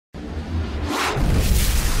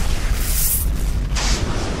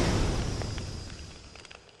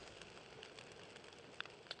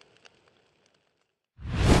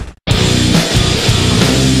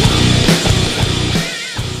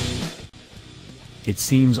It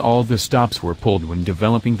seems all the stops were pulled when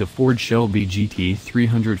developing the Ford Shelby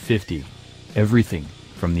GT350. Everything,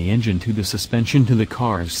 from the engine to the suspension to the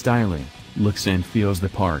car's styling, looks and feels the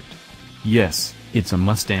part. Yes, it's a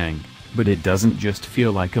Mustang, but it doesn't just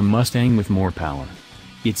feel like a Mustang with more power.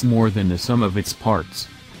 It's more than the sum of its parts.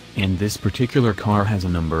 And this particular car has a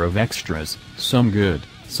number of extras, some good,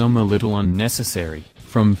 some a little unnecessary,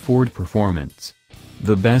 from Ford Performance.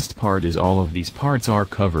 The best part is all of these parts are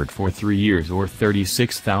covered for 3 years or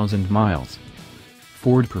 36,000 miles.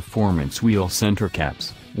 Ford Performance wheel center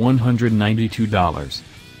caps, $192.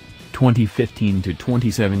 2015 to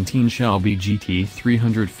 2017 Shelby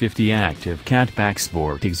GT350 Active Catback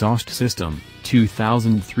Sport Exhaust System,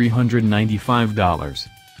 $2,395.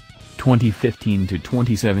 2015 to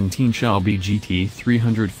 2017 Shelby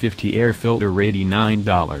GT350 Air Filter,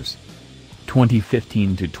 $89.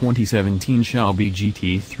 2015 to 2017 Shelby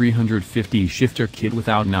GT350 Shifter Kit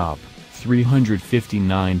without knob,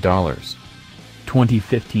 $359.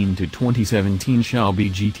 2015 to 2017 Shelby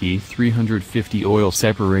GT350 Oil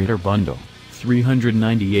Separator Bundle,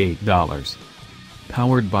 $398.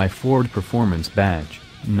 Powered by Ford Performance Badge,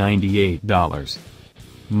 $98.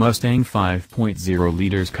 Mustang 5.0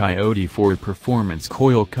 liters Coyote Ford Performance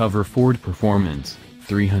Coil Cover Ford Performance,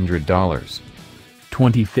 $300.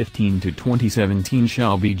 2015 to 2017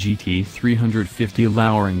 Shelby GT350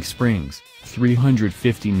 Lowering Springs,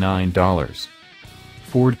 $359.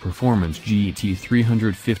 Ford Performance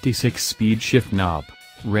GT350 6-speed shift knob,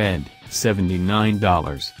 red,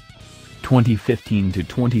 $79. 2015 to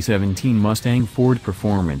 2017 Mustang Ford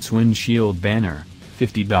Performance windshield banner,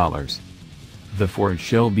 $50. The Ford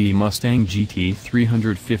Shelby Mustang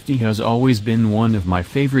GT350 has always been one of my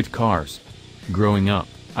favorite cars. Growing up,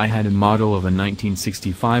 I had a model of a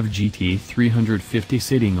 1965 GT350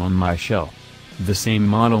 sitting on my shelf. The same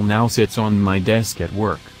model now sits on my desk at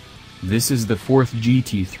work. This is the fourth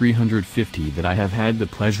GT350 that I have had the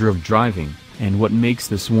pleasure of driving, and what makes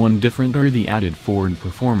this one different are the added Ford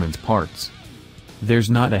Performance parts. There's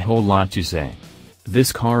not a whole lot to say.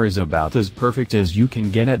 This car is about as perfect as you can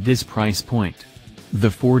get at this price point. The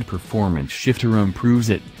Ford Performance shifter improves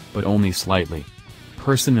it, but only slightly.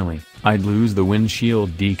 Personally, I'd lose the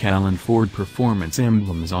windshield decal and Ford Performance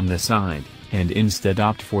emblems on the side, and instead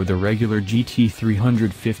opt for the regular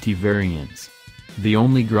GT350 variants. The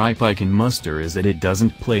only gripe I can muster is that it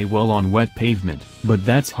doesn't play well on wet pavement, but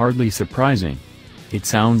that's hardly surprising. It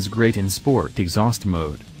sounds great in sport exhaust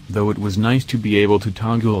mode, though it was nice to be able to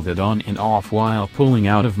toggle that on and off while pulling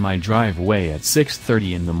out of my driveway at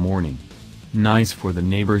 6:30 in the morning. Nice for the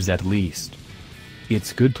neighbors at least.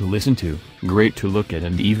 It's good to listen to, great to look at,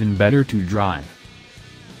 and even better to drive.